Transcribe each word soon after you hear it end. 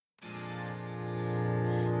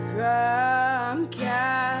From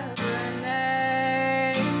Cabernet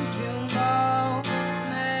to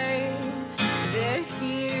Monet, they're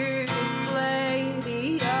here to slay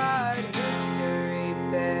the art history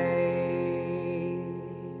babes.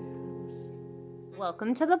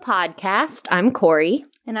 Welcome to the podcast. I'm Corey.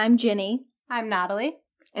 And I'm Ginny. I'm Natalie.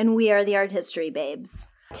 And we are the Art History Babes.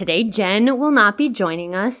 Today, Jen will not be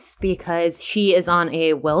joining us because she is on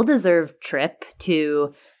a well-deserved trip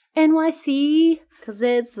to NYC. Because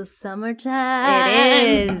it's the summertime.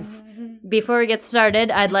 It is. Before we get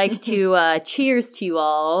started, I'd like to cheers to you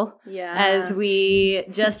all as we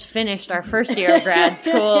just finished our first year of grad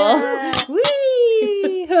school.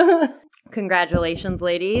 Whee! Congratulations,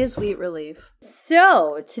 ladies. Sweet relief.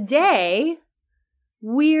 So, today,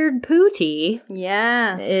 Weird Putti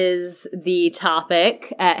is the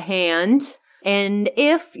topic at hand. And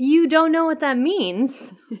if you don't know what that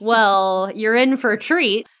means, well, you're in for a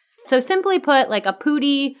treat. So simply put, like a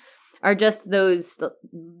Putti are just those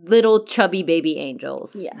little chubby baby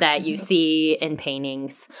angels that you see in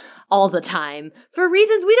paintings all the time for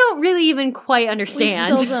reasons we don't really even quite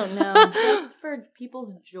understand. We still don't know. Just for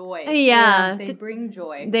people's joy. Yeah. They bring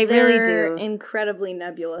joy. They They're really do. Incredibly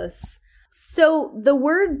nebulous. So the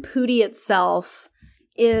word Putti itself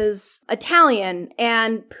is Italian,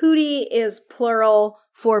 and Putti is plural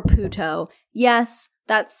for puto. Yes,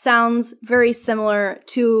 that sounds very similar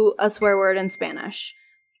to a swear word in Spanish,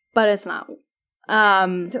 but it's not.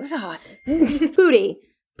 Putti.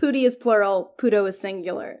 Putti is plural, puto is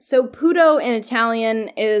singular. So puto in Italian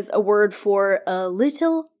is a word for a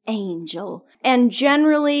little angel. And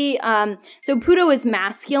generally, so puto is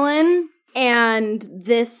masculine, and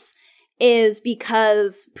this is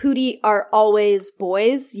because Putti are always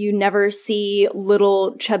boys. You never see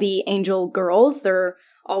little chubby angel girls. They're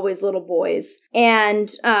always little boys.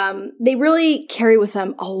 And they really carry with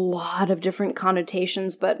them a lot of different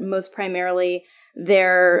connotations, but most primarily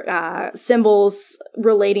they're symbols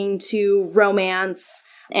relating to romance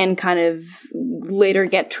and kind of later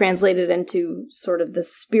get translated into sort of the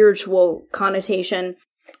spiritual connotation.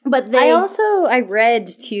 But I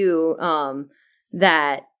read too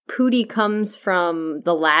that Putti comes from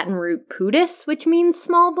the Latin root putus, which means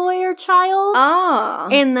small boy or child. Ah.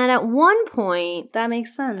 And that at one point... That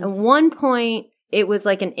makes sense. At one point, it was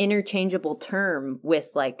like an interchangeable term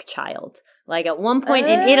with like child. Like at one point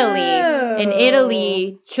in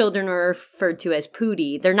Italy, children were referred to as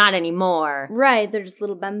Putti. They're not anymore. Right, they're just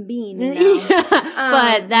little bambini now.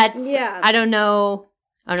 But that's... I don't know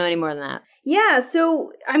any more than that. Yeah,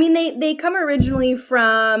 so, I mean, they come originally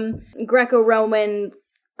from Greco-Roman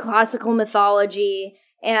classical mythology,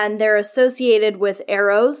 and they're associated with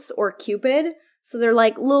Eros or Cupid, so they're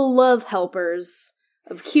like little love helpers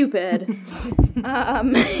of Cupid.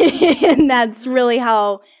 And that's really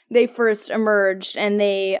how they first emerged, and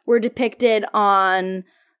they were depicted on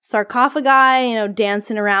sarcophagi,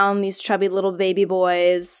 dancing around these chubby little baby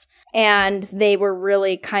boys, and they were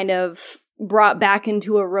really kind of brought back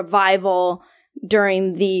into a revival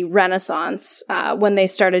during the Renaissance, when they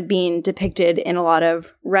started being depicted in a lot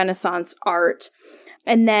of Renaissance art.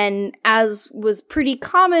 And then, as was pretty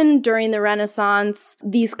common during the Renaissance,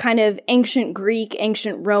 these kind of ancient Greek,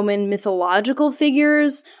 ancient Roman mythological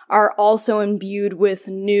figures are also imbued with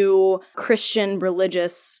new Christian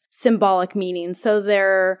religious symbolic meaning. So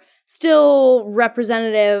they're still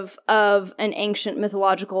representative of an ancient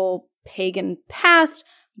mythological pagan past,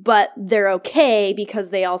 but they're okay because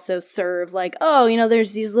they also serve like,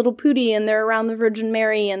 there's these little Putti and they're around the Virgin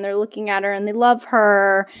Mary and they're looking at her and they love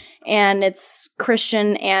her, and it's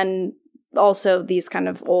Christian and also these kind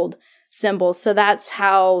of old symbols. So that's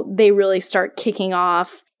how they really start kicking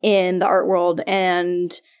off in the art world,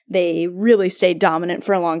 and they really stayed dominant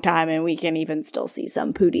for a long time, and we can even still see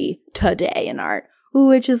some Putti today in art,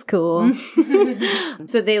 which is cool.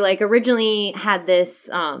 So they originally had this,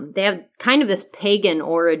 they have kind of this pagan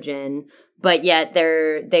origin, but yet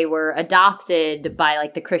they were adopted by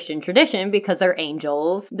the Christian tradition because they're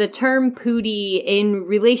angels. The term Putti in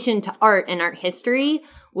relation to art and art history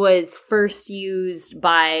was first used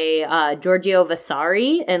by Giorgio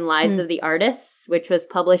Vasari in Lives of the Artists, which was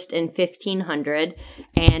published in 1500.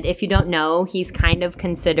 And if you don't know, he's kind of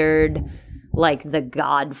considered the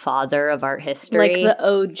godfather of art history. Like the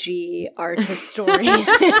OG art historian.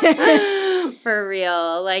 For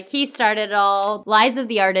real. He started it all. Lives of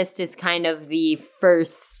the Artist is kind of the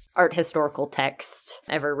first art historical text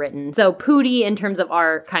ever written. So Putti, in terms of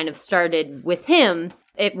art, kind of started with him.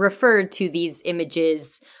 It referred to these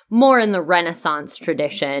images more in the Renaissance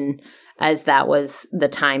tradition, as that was the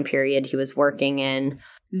time period he was working in.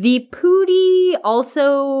 The Putti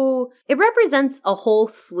also, it represents a whole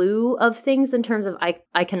slew of things in terms of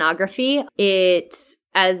iconography. It,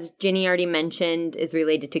 as Ginny already mentioned, is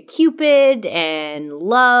related to Cupid and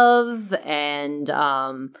love and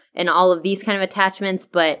all of these kind of attachments.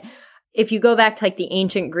 But if you go back to like the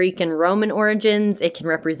ancient Greek and Roman origins, it can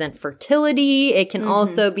represent fertility. It can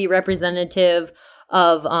also be representative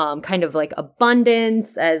of kind of like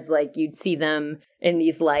abundance, as like you'd see them in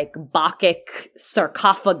these like Bacchic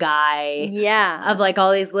sarcophagi. Yeah. Of like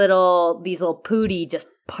all these little Putti just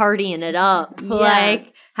partying it up. Yeah.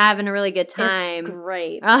 Like having a really good time. It's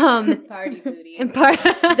great. Party booty.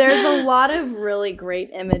 There's a lot of really great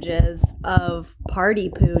images of party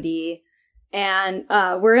Putti. And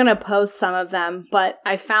we're going to post some of them, but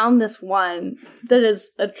I found this one that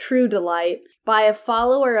is a true delight by a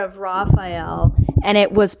follower of Raphael, and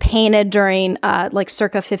it was painted during like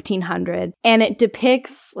circa 1500. And it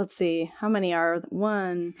depicts, let's see, how many are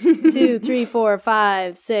 1, 2, 3, 4,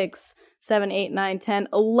 5, 6, 7, 8, 9, 10,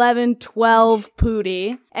 11, 12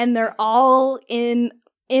 Putti. And they're all in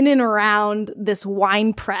and around this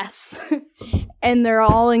wine press. And they're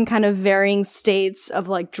all in kind of varying states of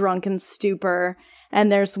like drunken stupor. And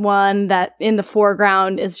there's one that in the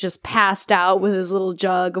foreground is just passed out with his little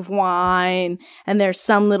jug of wine. And there's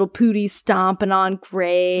some little Putti stomping on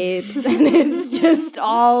grapes. And it's just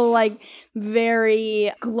all like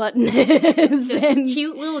very gluttonous and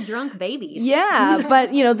cute little drunk babies. Yeah,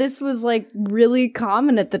 but you know, this was like really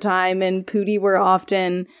common at the time, and Putti were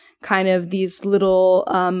often kind of these little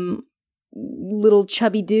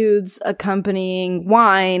chubby dudes accompanying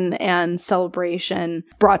wine and celebration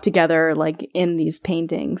brought together like in these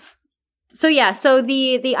paintings. So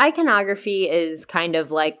the iconography is kind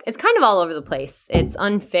of like, it's kind of all over the place. It's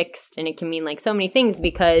unfixed, and it can mean like so many things,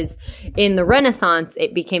 because in the Renaissance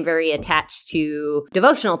it became very attached to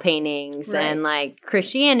devotional paintings and like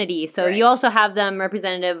Christianity. So you also have them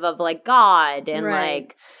representative of like God and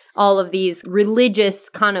like all of these religious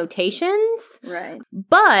connotations. Right.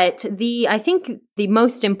 But I think the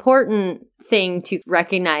most important thing to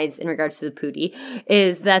recognize in regards to the Putti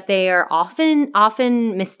is that they are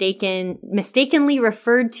often mistakenly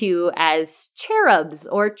referred to as cherubs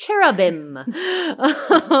or cherubim.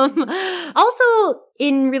 Also,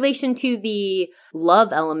 in relation to the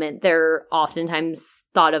love element, they're oftentimes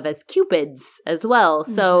thought of as cupids as well.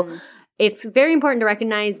 So it's very important to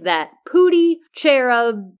recognize that Putti,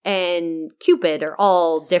 cherub, and cupid are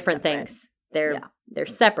all different things. They're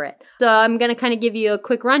separate. So I'm going to kind of give you a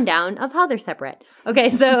quick rundown of how they're separate. Okay,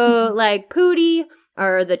 so like Putti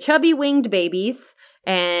are the chubby winged babies,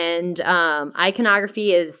 and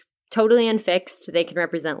iconography is totally unfixed. They can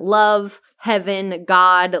represent love, heaven,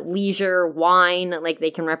 God, leisure, wine. Like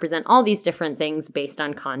they can represent all these different things based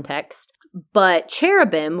on context. But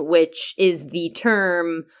cherubim, which is the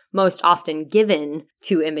term most often given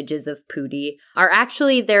to images of Putti,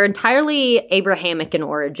 they're entirely Abrahamic in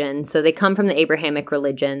origin. So they come from the Abrahamic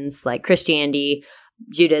religions like Christianity,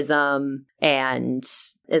 Judaism, and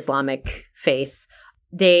Islamic faith.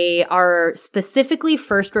 They are specifically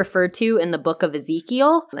first referred to in the book of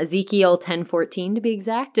Ezekiel 10:14 to be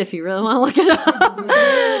exact, if you really want to look it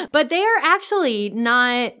up. But they are actually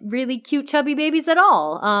not really cute chubby babies at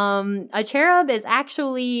all. A cherub is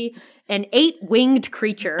actually an 8-winged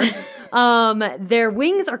creature. Their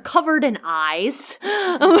wings are covered in eyes,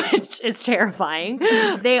 which is terrifying.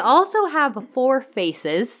 They also have 4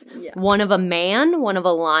 faces, one of a man, one of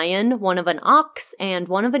a lion, one of an ox, and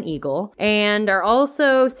one of an eagle, and are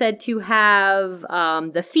also said to have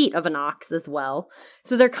the feet of an ox as well.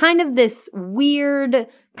 So they're kind of this weird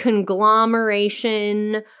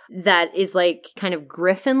conglomeration that is like kind of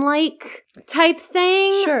griffin-like type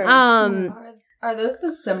thing. Sure. Are those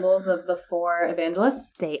the symbols of the 4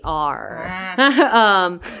 evangelists? They are.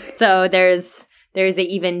 So there's an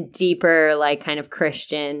even deeper, like, kind of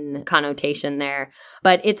Christian connotation there.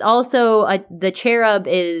 But it's also, the cherub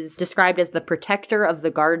is described as the protector of the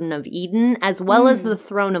Garden of Eden, as well as the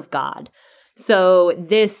throne of God. So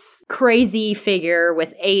this crazy figure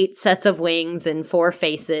with 8 sets of wings and 4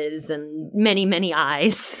 faces and many, many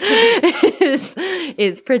eyes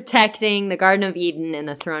is protecting the Garden of Eden and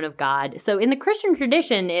the throne of God. So in the Christian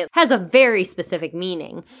tradition, it has a very specific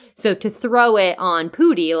meaning. So to throw it on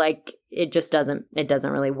Putti, like, it just doesn't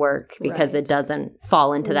really work because it doesn't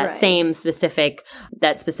fall into that same specific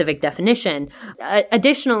definition.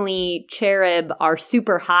 Additionally, cherub are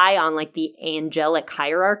super high on like the angelic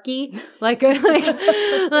hierarchy. Like Putti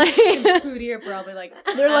are probably like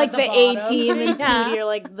they're like the A team, and Putti are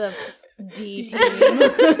like the D team.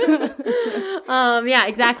 Yeah,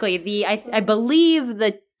 exactly. I believe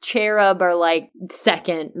the cherub are like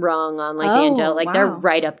second rung on like the Oh, angelic. Like they're wow.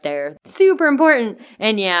 right up there. Super important.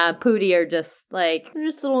 And yeah, Putti are just like, They're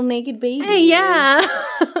just little naked babies. hey, yeah.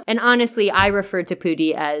 And honestly, I referred to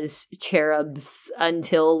Putti as cherubs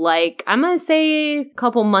until like, I'm going to say a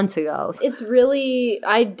couple months ago. It's really,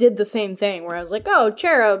 I did the same thing where I was like, oh,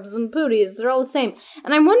 cherubs and pooties, they're all the same.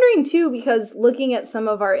 And I'm wondering too, because looking at some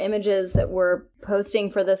of our images that we're posting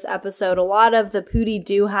for this episode, a lot of the Putti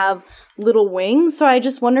do have little wings. So I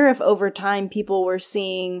just wonder if over time people were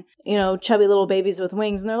seeing, you know, chubby little babies with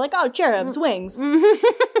wings and they're like, oh, cherubs, wings.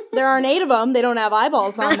 There aren't 8 of them. They don't have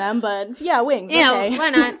eyeballs on them, but yeah, wings. Yeah, Okay. why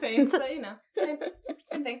not? Face, but, you know,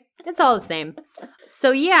 same thing. It's all the same.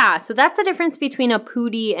 So yeah, so that's the difference between a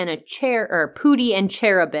Putti and a Putti and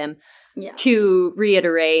cherubim. Yes. To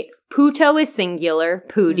reiterate, Puto is singular,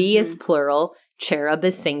 Putti is plural, cherub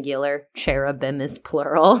is singular, cherubim is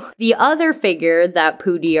plural. The other figure that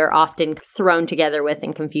Putti are often thrown together with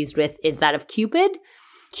and confused with is that of Cupid.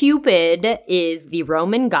 Cupid is the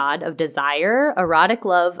Roman god of desire, erotic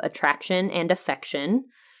love, attraction, and affection.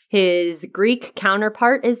 His Greek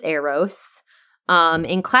counterpart is Eros.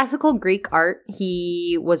 In classical Greek art,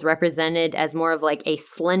 he was represented as more of like a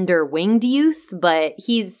slender winged youth, but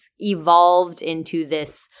he's evolved into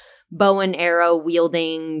this bow and arrow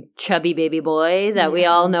wielding chubby baby boy that we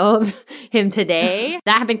all know of him today.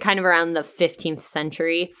 That happened kind of around the 15th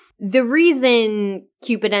century. The reason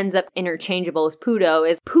Cupid ends up interchangeable with Puto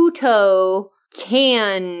is Puto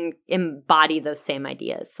can embody those same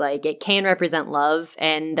ideas. Like, it can represent love,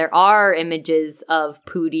 and there are images of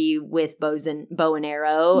Putti with bow and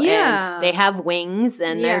arrow, Yeah. and they have wings,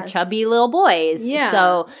 and they're Yes. chubby little boys. Yeah.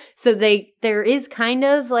 So there is kind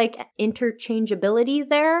of, like, interchangeability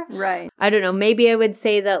there. Right. I don't know, maybe I would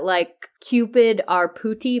say that, like, Cupid are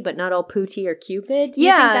Putti, but not all Putti are Cupid. Do you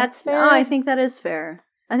think that's fair? Oh, I think that is fair.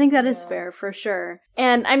 I think that is fair, for sure.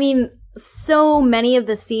 And, I mean, so many of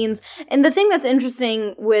the scenes, and the thing that's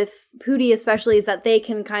interesting with Putti especially is that they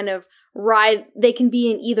can kind of they can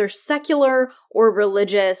be in either secular or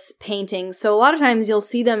religious paintings. So a lot of times you'll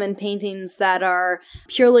see them in paintings that are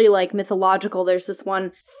purely like mythological. There's this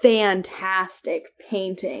one fantastic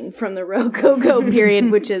painting from the Rococo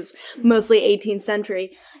period, which is mostly 18th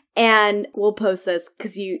century. And we'll post this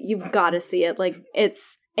because you've got to see it. Like,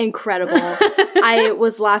 it's incredible. I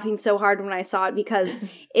was laughing so hard when I saw it because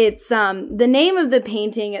it's the name of the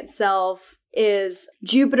painting itself is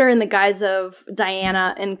Jupiter in the guise of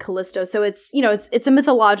Diana and Callisto. So it's, you know, it's a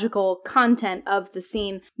mythological content of the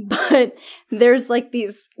scene, but there's like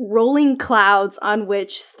these rolling clouds on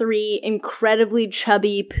which 3 incredibly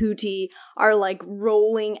chubby Putti are like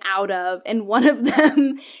rolling out of, and one of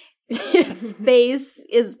them its face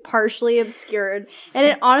is partially obscured, and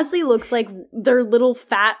it honestly looks like their little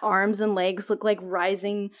fat arms and legs look like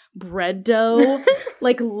rising bread dough,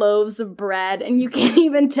 like loaves of bread, and you can't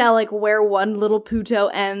even tell like where one little Puto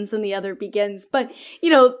ends and the other begins. But, you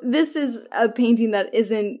know, this is a painting that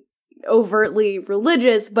isn't overtly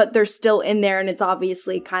religious, but they're still in there, and it's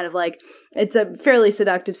obviously kind of like, it's a fairly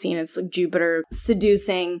seductive scene. It's like Jupiter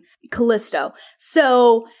seducing Callisto.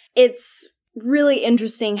 So it's really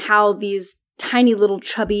interesting how these tiny little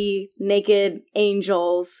chubby naked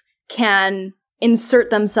angels can insert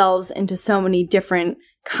themselves into so many different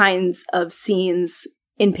kinds of scenes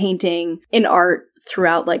in painting, in art,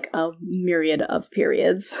 throughout like a myriad of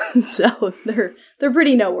periods. So they're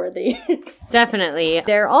pretty noteworthy. Definitely.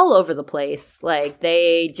 They're all over the place. Like,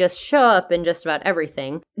 they just show up in just about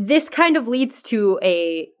everything. This kind of leads to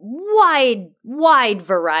a wide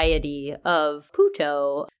variety of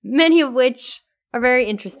Puto, many of which are very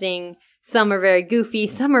interesting. Some are very goofy,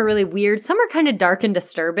 some are really weird, some are kind of dark and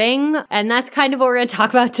disturbing, and that's kind of what we're going to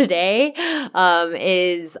talk about today,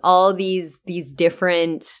 is all these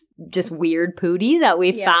different, just weird Putti that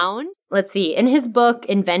we've found. Let's see, in his book,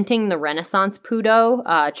 Inventing the Renaissance Puto,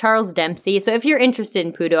 Charles Dempsey, so if you're interested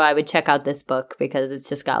in Puto, I would check out this book, because it's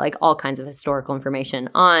just got like all kinds of historical information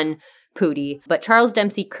on Putti, but Charles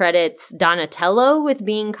Dempsey credits Donatello with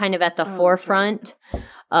being kind of at the forefront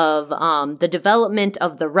of the development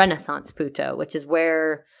of the Renaissance Puto, which is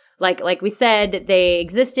where, like we said, they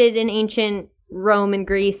existed in ancient Rome and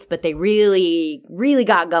Greece, but they really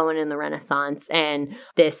got going in the Renaissance, and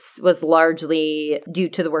this was largely due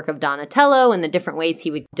to the work of Donatello and the different ways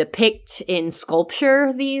he would depict in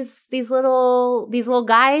sculpture these little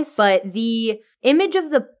guys. But the image of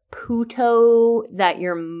the Puto that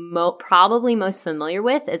you're probably most familiar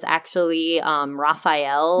with is actually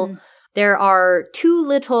Raphael. There are two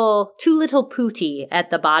little Putti at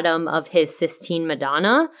the bottom of his Sistine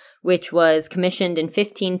Madonna, which was commissioned in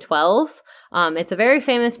 1512. It's a very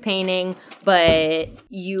famous painting, but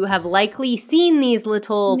you have likely seen these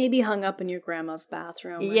little... Maybe hung up in your grandma's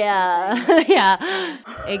bathroom or something. Yeah,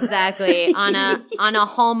 exactly. on a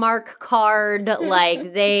Hallmark card,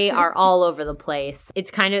 like they are all over the place.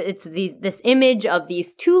 It's this image of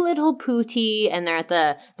these two little Putti, and they're at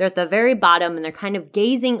the very bottom, and they're kind of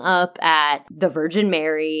gazing up at the Virgin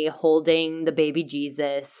Mary holding the baby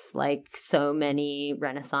Jesus, like so many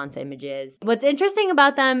Renaissance images. What's interesting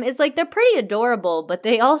about them is like they're pretty adorable, but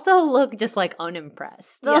they also look just like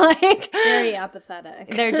unimpressed. Yeah. Like Very apathetic.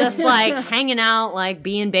 they're just like hanging out, like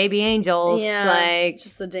being baby angels. Yeah, like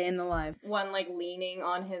just a day in the life. One like leaning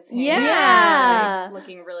on his hand. Yeah. Like,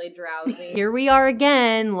 looking really drowsy. here we are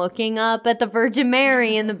again, looking up at the Virgin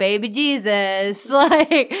Mary and the baby Jesus.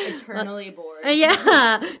 Like Eternally bored.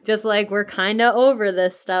 yeah, just like we're kind of over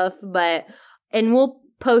this stuff, and we'll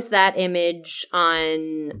post that image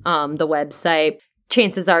on the website.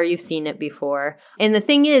 Chances are you've seen it before. And the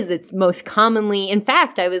thing is, it's most commonly, in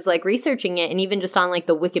fact, I was like researching it, and even just on like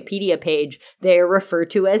the Wikipedia page, they're referred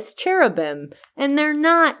to as cherubim. And they're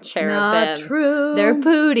not cherubim. Not true. They're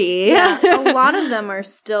Putti. Yeah, a lot of them are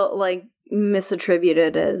still like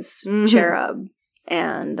misattributed as cherub.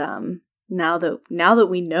 And now that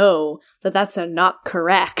we know that that's not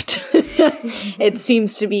correct, it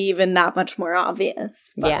seems to be even that much more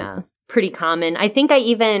obvious. But. Yeah, pretty common. I think I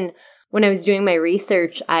even... when I was doing my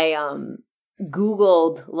research, I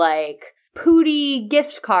Googled like Putti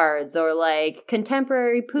gift cards or like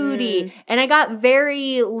contemporary Putti, and I got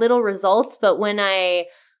very little results. But when I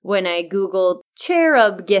Googled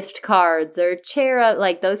cherub gift cards or cherub,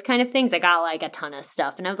 like those kind of things, I got like a ton of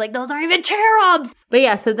stuff. And I was like, those aren't even cherubs! But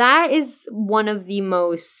yeah, so that is one of the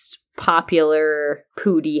most popular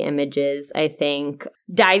Putti images, I think.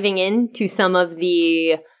 Diving into some of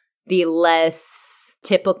the less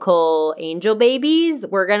typical angel babies,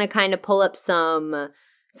 we're gonna kind of pull up some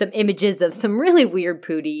images of some really weird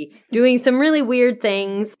Putti doing some really weird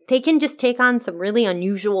things. They can just take on some really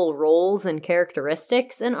unusual roles and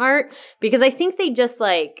characteristics in art, because I think they just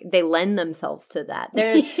like they lend themselves to that.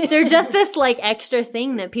 They're just this like extra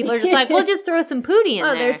thing that people are just like, we'll just throw some Putti in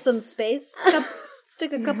there. There's some space.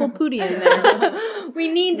 Stick a couple Putti in there. we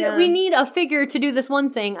need a figure to do this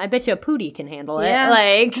one thing. I bet you a Putti can handle it.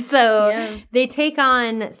 Yeah. They take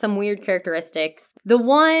on some weird characteristics. The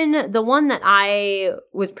one that I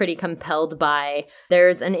was pretty compelled by,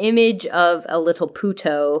 there's an image of a little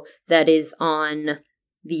Puto that is on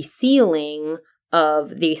the ceiling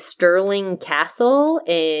of the Stirling Castle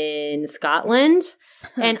in Scotland.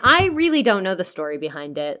 And I really don't know the story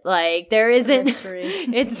behind it. Like, there isn't... mystery.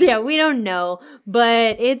 We don't know.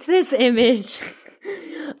 But it's this image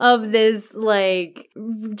of this, like,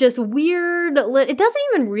 just weird... It doesn't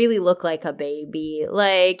even really look like a baby.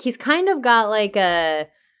 Like, he's kind of got, like, a...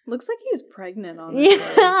 Looks like he's pregnant, honestly.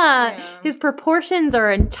 Yeah. His proportions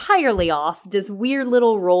are entirely off. Just weird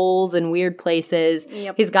little rolls in weird places.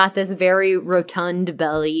 Yep. He's got this very rotund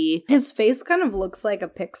belly. His face kind of looks like a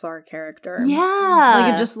Pixar character. Yeah.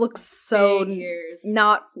 Like, it just looks so Figures.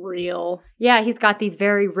 not real. Yeah, he's got these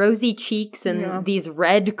very rosy cheeks and these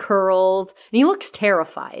red curls. And he looks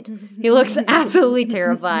terrified. He looks absolutely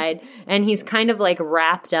terrified. And he's kind of like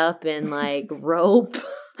wrapped up in like rope.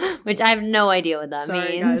 Which I have no idea what that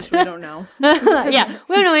Sorry, means. guys, we don't know. Yeah,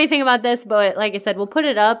 we don't know anything about this, but like I said, we'll put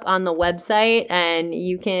it up on the website and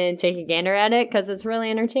you can take a gander at it because it's really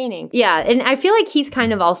entertaining. Yeah, and I feel like he's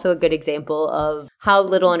kind of also a good example of how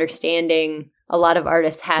little understanding a lot of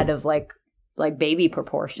artists had of like baby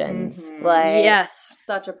proportions. Mm-hmm. Like, yes.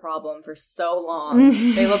 Such a problem for so long.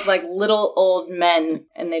 They looked like little old men,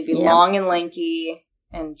 and they'd be long and lanky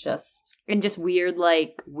and just weird,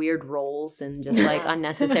 like, weird roles and just, like,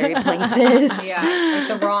 unnecessary places. Yeah,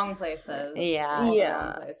 like the wrong places. Yeah. Yeah.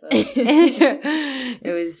 Wrong places.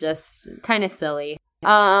 It was just kind of silly.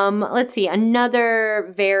 Let's see.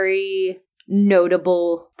 Another very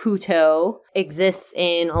notable Puto exists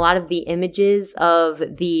in a lot of the images of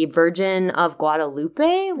the Virgin of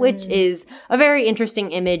Guadalupe, which is a very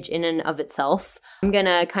interesting image in and of itself. I'm going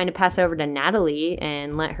to kind of pass it over to Natalie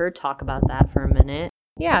and let her talk about that for a minute.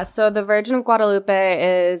 Yeah, so the Virgin of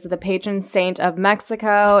Guadalupe is the patron saint of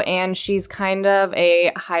Mexico, and she's kind of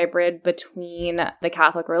a hybrid between the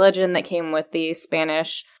Catholic religion that came with the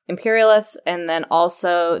Spanish imperialists and then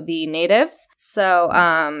also the natives.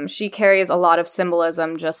 So she carries a lot of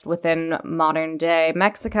symbolism just within modern day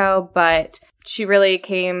Mexico, but she really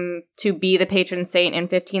came to be the patron saint in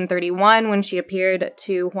 1531 when she appeared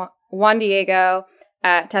to Juan Diego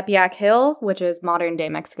at Tepeyac Hill, which is modern-day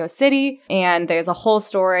Mexico City, and there's a whole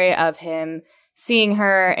story of him seeing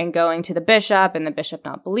her and going to the bishop, and the bishop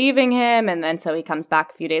not believing him, and then so he comes back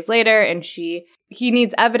a few days later, and he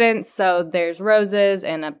needs evidence, so there's roses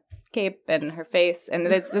and a cape and her face, and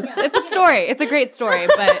it's a story. It's a great story,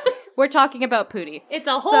 but we're talking about Putti. It's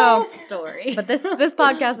a whole story. But this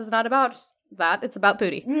podcast is not about that. It's about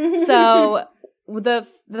Putti. So the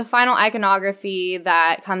final iconography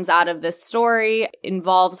that comes out of this story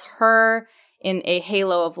involves her in a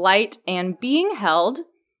halo of light and being held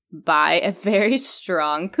by a very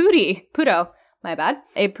strong Puto, my bad.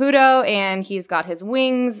 A Puto, and he's got his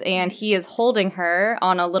wings, and he is holding her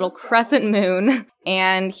on a little crescent moon,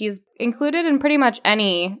 and he's included in pretty much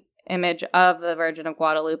any image of the Virgin of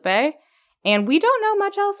Guadalupe. And we don't know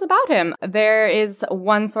much else about him. There is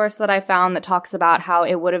one source that I found that talks about how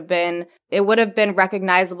it would have been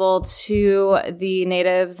recognizable to the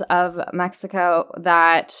natives of Mexico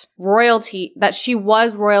that she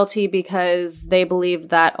was royalty because they believed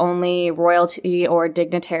that only royalty or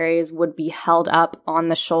dignitaries would be held up on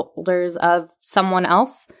the shoulders of someone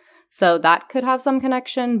else. So that could have some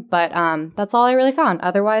connection, but that's all I really found.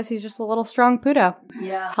 Otherwise, he's just a little strong Puto.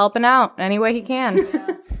 Yeah. Helping out any way he can. Yeah.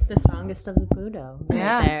 The strongest of the Puto.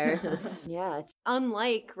 Yeah. There. Yeah.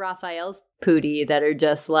 Unlike Raphael's Putti that are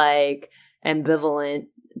just like ambivalent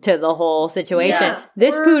to the whole situation. Yes.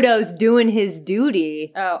 This Or- Puto's doing his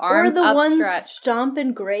duty. Oh, arms or the ones upstretched.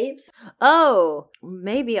 stomping grapes. Oh,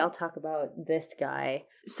 maybe I'll talk about this guy.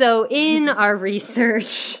 So in our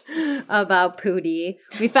research about Putti,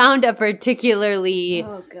 we found a particularly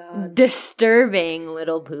Oh god. disturbing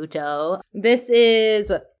little Puto. This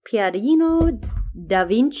is Pierino da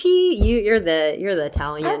Vinci. You're the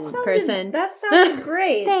Italian person. That sounded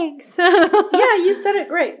great. Thanks. Yeah, you said it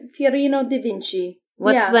great. Pierino da Vinci.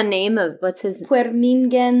 What's the name of what's his?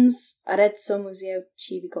 Puermingens Arezzo Museo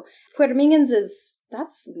Civico. Puermingens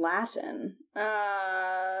that's Latin.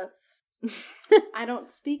 I don't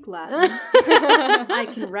speak Latin. I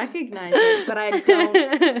can recognize it, but I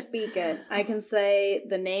don't speak it. I can say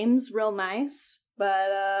the name's real nice, but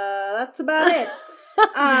that's about it.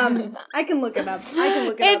 I can look it up.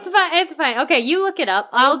 It's fine. It's fine. Okay, you look it up.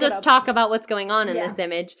 I'll look it just up. talk about what's going on in this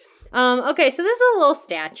image. Okay, so this is a little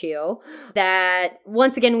statue that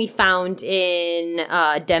once again we found in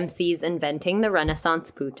Dempsey's Inventing the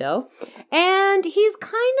Renaissance Puto, and he's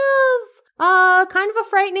kind of a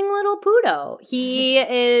frightening little Puto.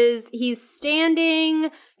 He's standing,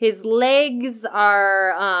 his legs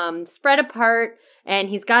are spread apart, and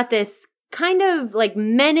he's got this kind of like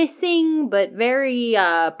menacing but very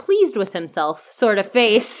pleased with himself sort of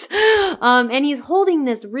face. And he's holding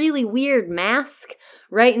this really weird mask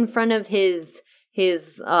right in front of his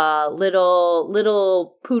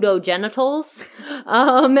little Puto genitals.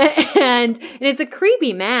 And it's a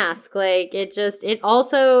creepy mask. Like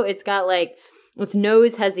it's got like its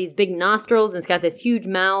nose has these big nostrils and it's got this huge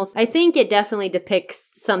mouth. I think it definitely depicts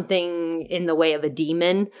something in the way of a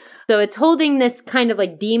demon. So it's holding this kind of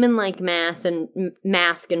like demon-like mask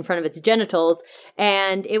in front of its genitals,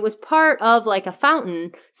 and it was part of like a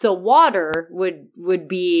fountain, so water would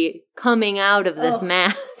be coming out of this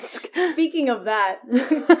mask. Speaking of that,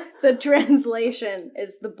 the translation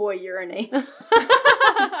is the boy urinates.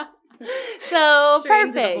 So Straight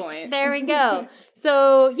to the perfect. point. There we go.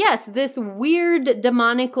 So yes, this weird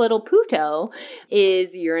demonic little Puto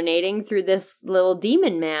is urinating through this little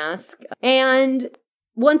demon mask. And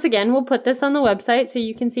once again, we'll put this on the website so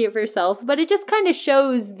you can see it for yourself. But it just kind of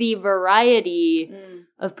shows the variety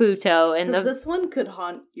of Puto. And This one could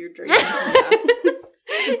haunt your dreams.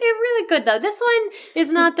 It really could, though. This one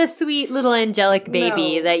is not the sweet little angelic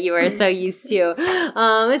baby No. that you are so used to.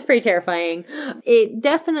 It's pretty terrifying. It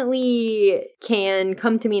definitely can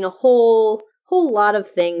come to mean a whole lot of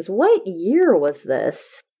things. What year was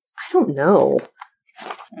this? I don't know.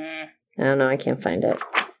 I don't know. I can't find it.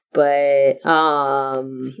 But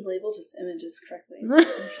He labeled his images correctly.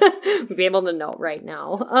 we'd be able to know right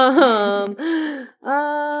now.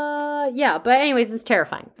 Yeah, but anyways, it's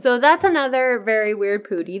terrifying. So that's another very weird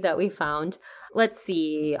Putti that we found. Let's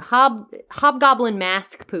see. Hobgoblin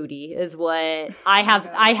Mask Putti is what I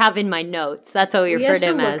have in my notes. That's what we refer to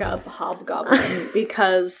him We had as. to look up hobgoblin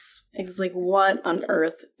because it was like, what on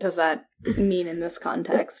earth does that mean in this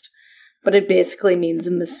context? But it basically means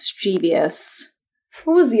mischievous.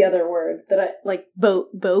 What was the other word that I like?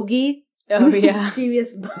 Bogey. Oh, yeah.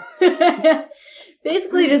 Mischievous.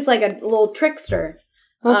 Basically, just like a little trickster.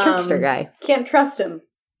 Little trickster guy. Can't trust him.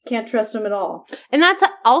 Can't trust him at all. And that's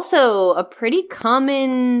also a pretty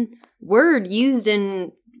common word used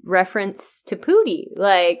in reference to Putti.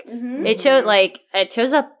 Like, it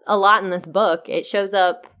shows up a lot in this book. It shows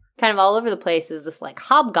up kind of all over the place as this, like,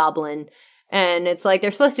 hobgoblin. And it's like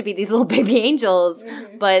they're supposed to be these little baby angels,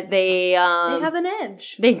 but they have an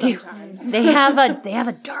edge. They sometimes. do. They have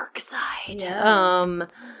a dark side. Yeah.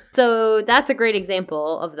 So that's a great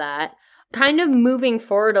example of that. Kind of moving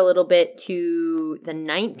forward a little bit to the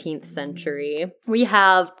 19th century, we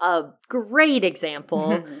have a great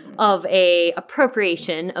example of a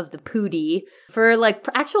appropriation of the Putti for like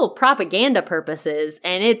actual propaganda purposes,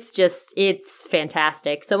 and it's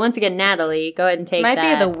fantastic. So once again, Natalie, go ahead and take that.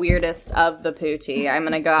 Might be the weirdest of the Putti. I'm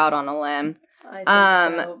going to go out on a limb. I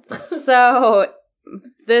think so. So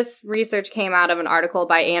this research came out of an article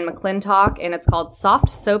by Anne McClintock, and it's called Soft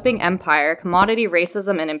Soaping Empire, Commodity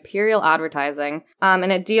Racism and Imperial Advertising.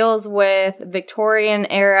 And it deals with Victorian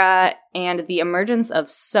era and the emergence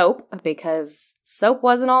of soap, because soap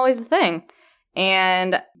wasn't always a thing.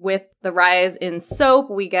 And with the rise in soap,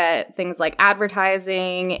 we get things like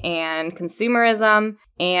advertising and consumerism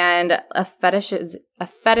and a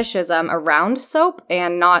fetishism around soap,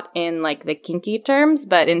 and not in like the kinky terms,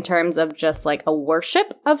 but in terms of just like a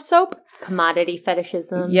worship of soap. Commodity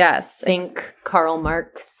fetishism. Yes. Think Karl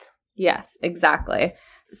Marx. Yes, exactly.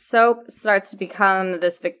 Soap starts to become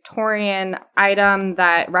this Victorian item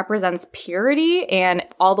that represents purity, and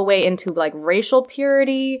all the way into like racial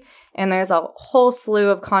purity. And there's a whole slew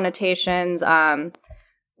of connotations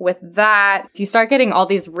with that. You start getting all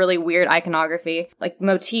these really weird iconography, like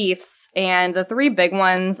motifs. And the three big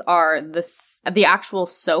ones are the actual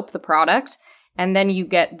soap, the product. And then you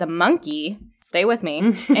get the monkey, stay with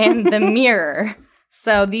me, and the mirror.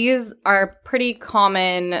 So these are pretty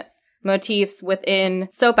common motifs within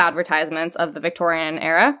soap advertisements of the Victorian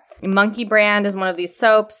era. Monkey brand is one of these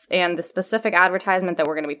soaps, and the specific advertisement that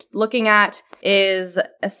we're going to be looking at is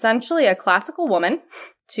essentially a classical woman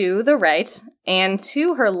to the right, and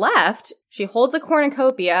to her left, she holds a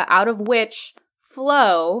cornucopia out of which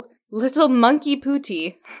flow little monkey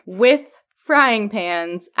Putti with frying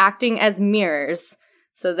pans acting as mirrors.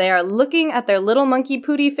 So they are looking at their little monkey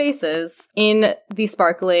Putti faces in the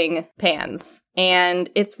sparkling pans.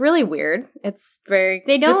 And it's really weird. It's very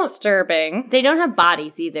disturbing. They don't have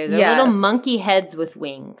bodies either. They're little monkey heads with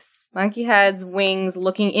wings. Monkey heads, wings,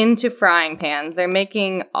 looking into frying pans. They're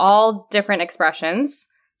making all different expressions.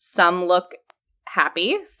 Some look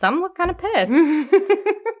happy. Some look kind of pissed.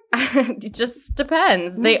 It just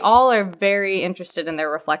depends. They all are very interested in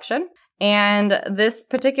their reflection. And this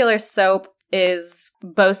particular soap is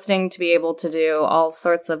boasting to be able to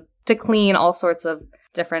clean all sorts of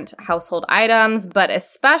different household items. But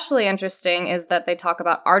especially interesting is that they talk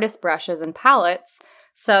about artist brushes and palettes.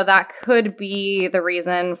 So that could be the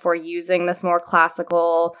reason for using this more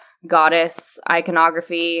classical goddess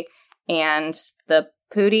iconography and the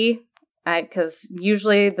Putti, because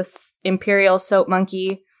usually this imperial soap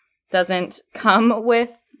monkey doesn't come with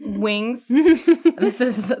wings. This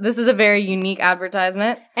is a very unique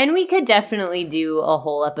advertisement. And we could definitely do a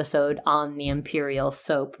whole episode on the imperial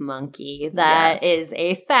soap monkey. That is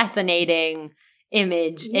a fascinating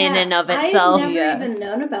image in and of itself. I've never even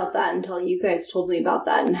known about that until you guys told me about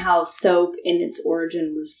that, and how soap in its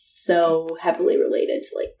origin was so heavily related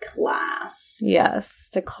to like class. Yes,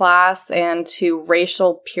 to class and to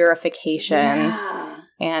racial purification. Yeah.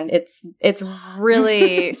 And it's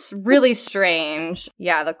really, really strange.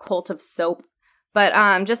 Yeah, the cult of soap.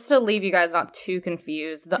 But just to leave you guys not too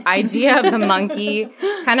confused, the idea of the monkey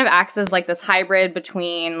kind of acts as like this hybrid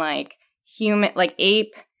between like human, like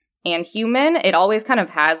ape and human. It always kind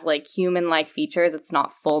of has like human-like features. It's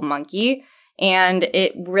not full monkey. And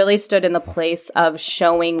it really stood in the place of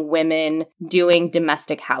showing women doing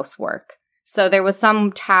domestic housework. So there was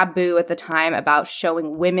some taboo at the time about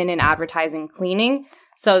showing women in advertising cleaning.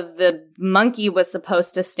 So the monkey was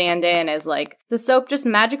supposed to stand in as like, the soap just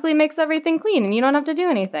magically makes everything clean and you don't have to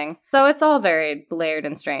do anything. So it's all very layered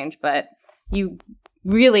and strange, but you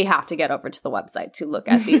really have to get over to the website to look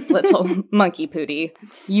at these little monkey Putti.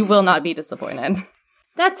 You will not be disappointed.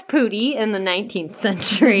 That's Putti in the 19th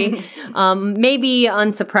century. Maybe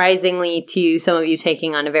unsurprisingly to some of you,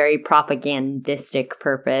 taking on a very propagandistic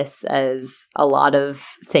purpose, as a lot of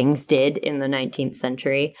things did in the 19th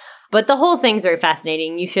century. But the whole thing's very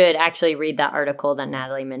fascinating. You should actually read that article that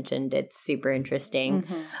Natalie mentioned. It's super interesting.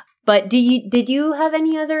 Mm-hmm. But did you have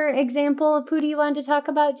any other example of Putti you wanted to talk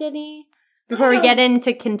about, Jenny? Before we get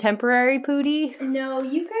into contemporary Putti? No,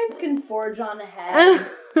 you guys can forge on ahead.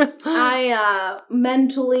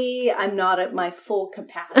 Mentally, I'm not at my full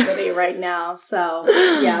capacity right now. So,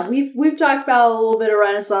 yeah, we've talked about a little bit of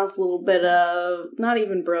Renaissance, a little bit of, not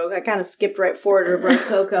even Baroque. I kind of skipped right forward to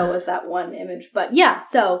Rococo with that one image. But yeah,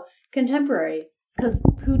 so contemporary. Because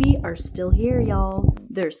Putti are still here, y'all.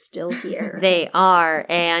 They're still here. They are,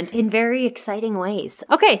 and in very exciting ways.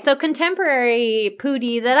 Okay, so contemporary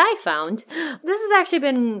Putti that I found. This has actually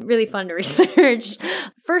been really fun to research.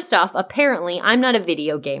 First off, apparently, I'm not a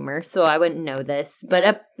video gamer, so I wouldn't know this,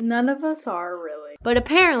 but None of us are, really. but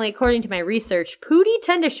apparently, according to my research, Putti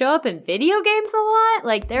tend to show up in video games a lot.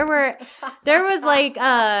 Like, there was like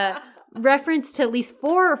reference to at least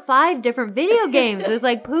 4 or 5 different video games. There's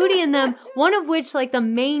like Putti in them, one of which like the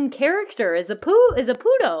main character is a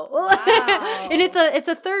Puto. Wow. And it's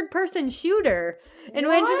a third person shooter in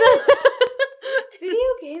which Video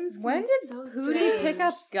games can When be did so Putti strange. pick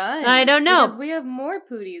up guns? I don't know. Because we have more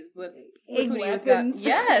Putties with Putti with weapons. guns.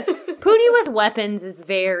 Yes. Putti with weapons is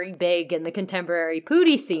very big in the contemporary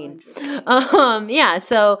Putti scene. Yeah,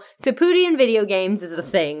 so Putti in video games is a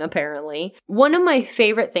thing, apparently. One of my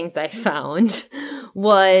favorite things I found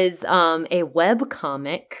was a web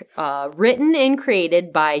comic written and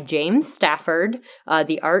created by James Stafford.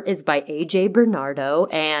 The art is by A.J. Bernardo,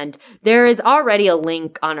 and there is already a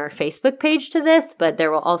link on our Facebook page to this, but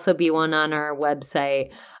there will also be one on our website.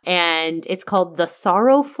 And it's called The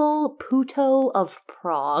Sorrowful Puto of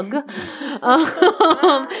Prague.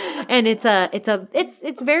 And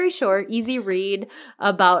it's very short, easy read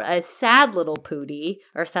about a sad little Putti,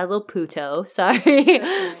 or sad little Puto, sorry.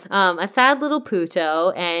 A sad little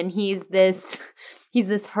Puto, and he's this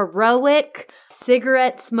heroic,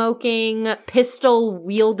 cigarette-smoking,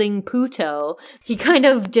 pistol-wielding Puto. He kind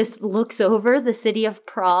of just looks over the city of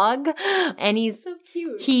Prague, and he's so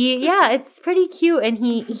cute. It's pretty cute, and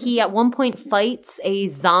he at one point fights a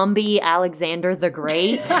zombie Alexander the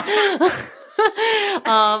Great,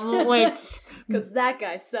 which... Because that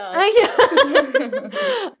guy sucks.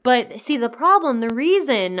 But see, the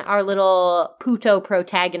reason our little Puto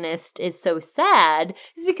protagonist is so sad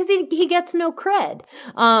is because he gets no cred.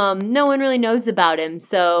 No one really knows about him,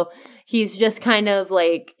 so he's just kind of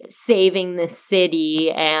like saving the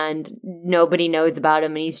city and nobody knows about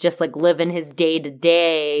him, and he's just like living his day to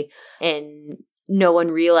day, and no one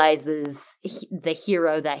realizes the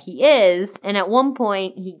hero that he is. And at one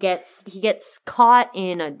point he gets caught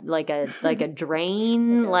in a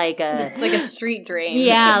drain, like a street drain.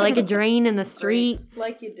 Yeah, like a drain in the street.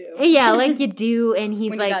 Like you do. Yeah, like you do. And he's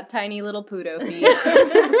when like, you got tiny little Puto feet.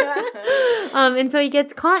 and so he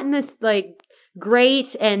gets caught in this like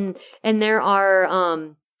grate, and there are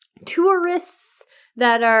tourists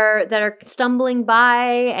that are stumbling by,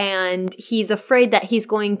 and he's afraid that he's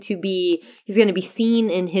going to be seen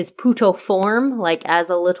in his Puto form, like as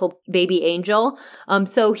a little baby angel.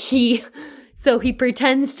 So he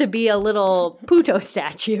pretends to be a little Puto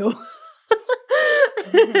statue.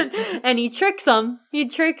 And he tricks them. He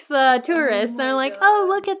tricks the tourists. They're like, "Oh,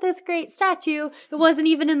 look at this great statue. It wasn't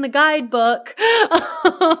even in the guidebook."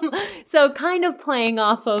 So kind of playing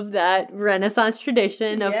off of that Renaissance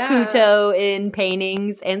tradition of Puto in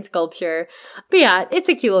paintings and sculpture. But yeah, it's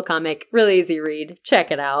a cute little comic. Really easy read.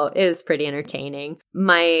 Check it out. It was pretty entertaining.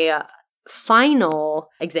 My final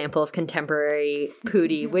example of contemporary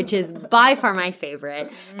Putti, which is by far my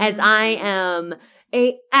favorite, as I am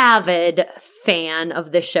a avid fan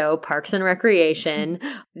of the show Parks and Recreation.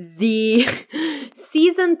 The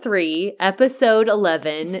season 3, episode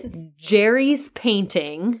 11, Jerry's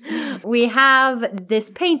Painting. We have this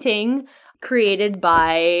painting created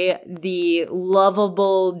by the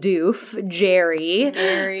lovable doof, Jerry.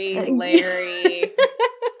 Larry,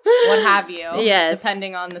 what have you. Yes.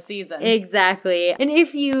 Depending on the season. Exactly. And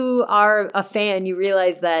if you are a fan, you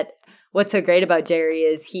realize that what's so great about Jerry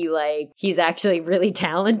is he's actually really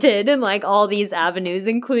talented in like all these avenues,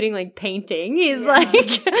 including like painting. He's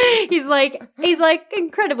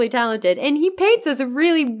incredibly talented, and he paints this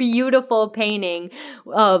really beautiful painting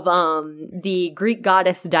of the Greek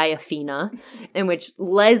goddess Diaphina, in which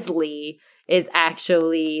Leslie is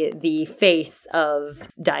actually the face of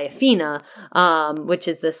Diaphina, which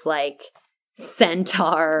is this like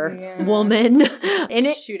centaur woman, and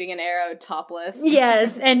shooting an arrow topless.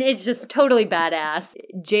 Yes, and it's just totally badass.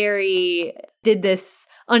 Jerry did this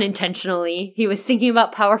unintentionally. He was thinking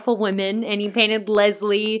about powerful women, and he painted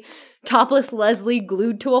topless Leslie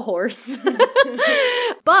glued to a horse.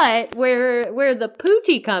 But where the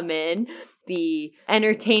Putti come in, the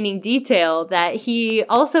entertaining detail that he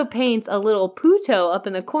also paints a little Puto up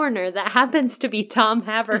in the corner that happens to be Tom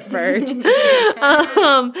Haverford.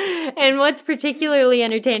 And what's particularly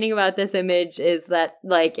entertaining about this image is that,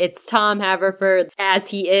 like, it's Tom Haverford as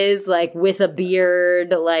he is, like, with a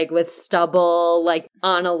beard, like, with stubble, like,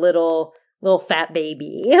 on a little fat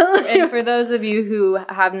baby. And for those of you who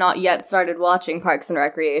have not yet started watching Parks and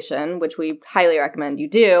Recreation, which we highly recommend you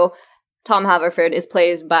do, Tom Haverford is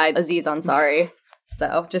played by Aziz Ansari.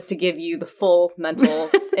 So, just to give you the full mental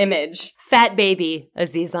image. Fat baby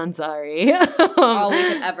Aziz Ansari. All we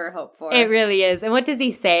could ever hope for. It really is. And what does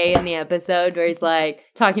he say in the episode where he's like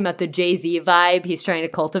talking about the Jay-Z vibe he's trying to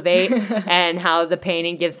cultivate and how the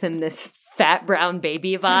painting gives him this fat brown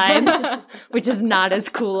baby vibe, which is not as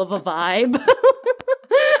cool of a vibe.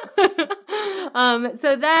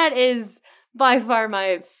 So that is by far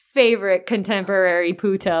my favorite contemporary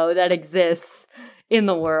Puto that exists in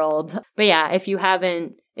the world. But yeah, if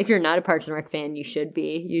you're not a Parks and Rec fan, you should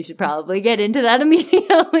be. You should probably get into that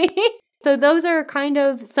immediately. So those are kind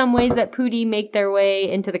of some ways that Putti make their way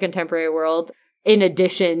into the contemporary world, in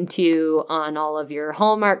addition to on all of your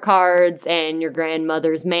Hallmark cards and your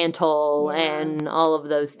grandmother's mantle and all of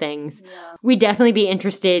those things. Yeah. We'd definitely be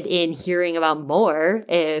interested in hearing about more.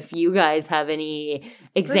 If you guys have any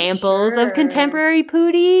examples of contemporary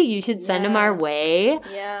Putti, you should send them our way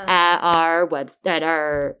at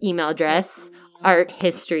our email address.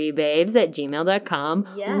 arthistorybabes@gmail.com.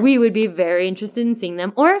 Yes. We would be very interested in seeing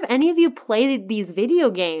them. Or if any of you play these video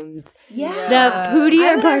games that Putti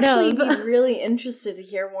are part of. I would actually be really interested to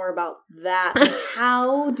hear more about that. Like,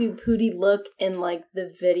 how do Putti look in, like,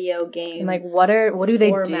 the video game? And, like, what do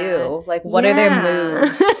they do? Like, what are their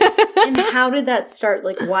moves? And how did that start?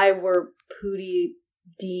 Like, why were Putti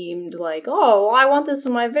deemed like, oh, I want this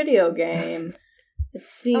in my video game? It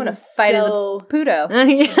seems I want to fight as a Puto.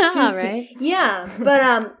 Right? Yeah,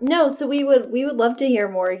 but no. So we would love to hear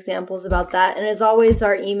more examples about that. And as always,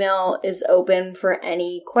 our email is open for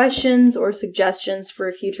any questions or suggestions for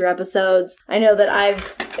future episodes. I know that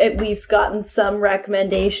I've at least gotten some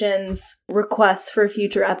requests for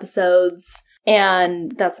future episodes.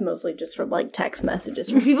 And that's mostly just from, like, text messages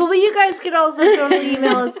from people. But you guys could also totally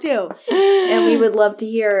email us, too. And we would love to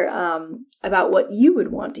hear about what you would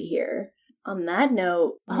want to hear. On that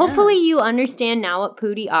note, hopefully you understand now what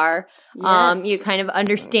Putti are. Yes. You kind of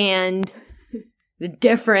understand the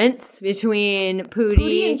difference between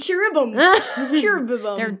Putti and Cherubim.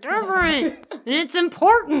 Cherubim. They're different, and it's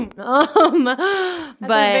important. At the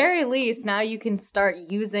very least, now you can start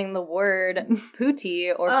using the word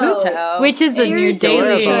Putti or Puto, which is in your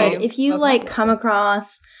daily. If you like come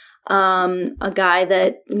across a guy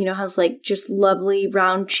that, you know, has, like, just lovely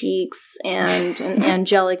round cheeks and an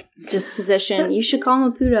angelic disposition, you should call him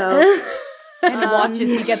a Puto. And watch as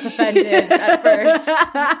he gets offended at first,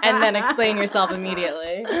 and then explain yourself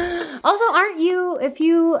immediately. Also, aren't you, if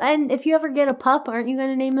you ever get a pup, aren't you going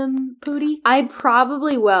to name him Putti? I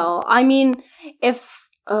probably will. I mean,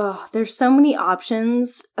 there's so many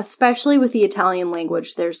options, especially with the Italian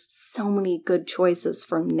language. There's so many good choices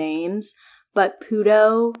for names, but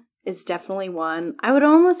Puto is definitely one. I would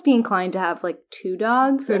almost be inclined to have, like, 2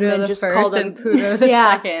 dogs Puto and then the just first call them and Puto the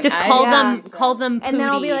second. Just call them Putti. And then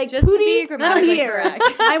I'll be like, just Putti, to be grammatically correct.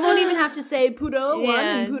 I won't even have to say Puto 1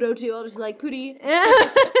 and Puto 2. I'll just be like, Putti,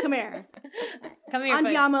 come here. Come here,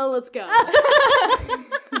 Andiamo, let's go.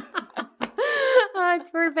 Oh, it's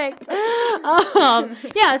perfect.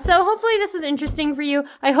 Yeah, so hopefully this was interesting for you.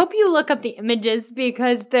 I hope you look up the images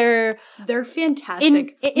because they're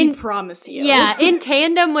fantastic. We promise you. Yeah, in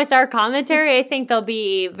tandem with our commentary, I think they'll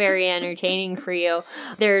be very entertaining for you.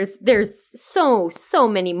 There's so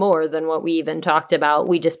many more than what we even talked about.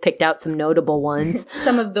 We just picked out some notable ones.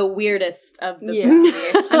 Some of the weirdest of the Putti.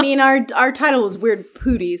 I mean, our title was Weird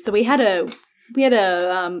Putti, so we had a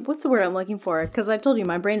what's the word I'm looking for? Because I told you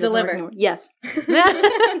my brain doesn't work anymore. Yes.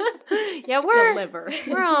 Yeah,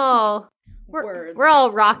 we're all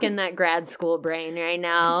rocking that grad school brain right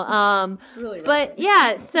now. It's really rough. But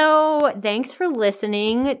yeah, so thanks for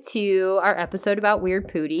listening to our episode about Weird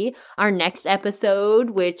Putti. Our next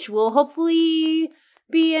episode, which will hopefully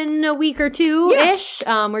be in a week or two-ish.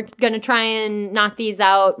 We're going to try and knock these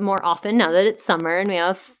out more often now that it's summer and we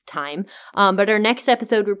have time. But our next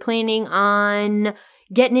episode, we're planning on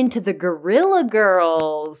getting into the Gorilla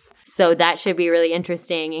Girls. So that should be really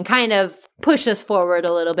interesting and kind of push us forward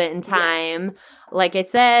a little bit in time. Yes. Like I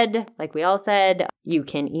said, like we all said, you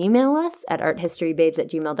can email us at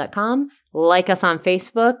arthistorybabes@gmail.com. Like us on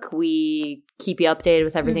Facebook. We keep you updated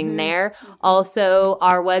with everything there. Also,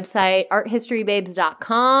 our website,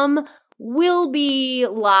 arthistorybabes.com, will be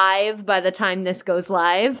live by the time this goes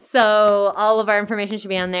live. So all of our information should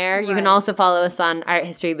be on there. Right. You can also follow us on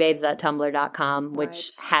arthistorybabes.tumblr.com,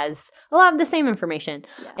 which has a lot of the same information.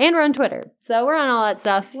 Yeah. And we're on Twitter. So we're on all that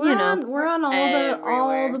stuff. We're on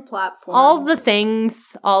all the platforms. All the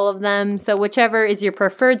things, all of them. So whichever is your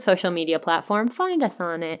preferred social media platform, find us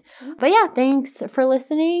on it. But yeah, thanks for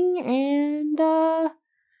listening and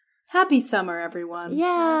happy summer, everyone.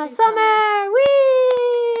 Yeah, happy summer.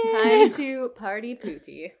 Whee! Time to party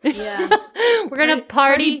Putti. Yeah. We're gonna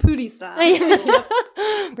party. Putti style.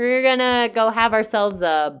 We're gonna go have ourselves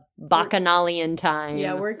a bacchanalian time.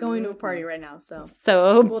 Yeah, we're going to a party right now, so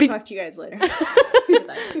So we'll talk to you guys later.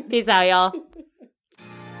 peace out, y'all.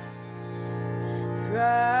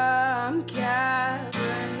 From Cabernet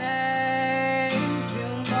to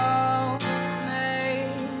Monet,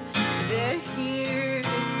 they're here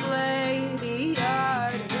to slay the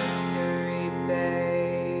art history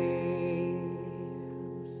babes.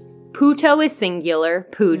 Puto is singular,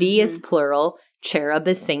 Putti is plural, cherub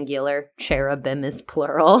is singular, cherubim is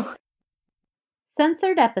plural.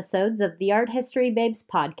 Censored episodes of the Art History Babes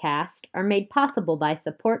podcast are made possible by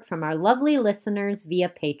support from our lovely listeners via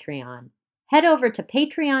Patreon. Head over to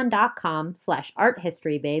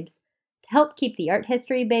patreon.com/arthistorybabes to help keep the Art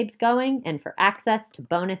History Babes going and for access to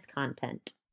bonus content.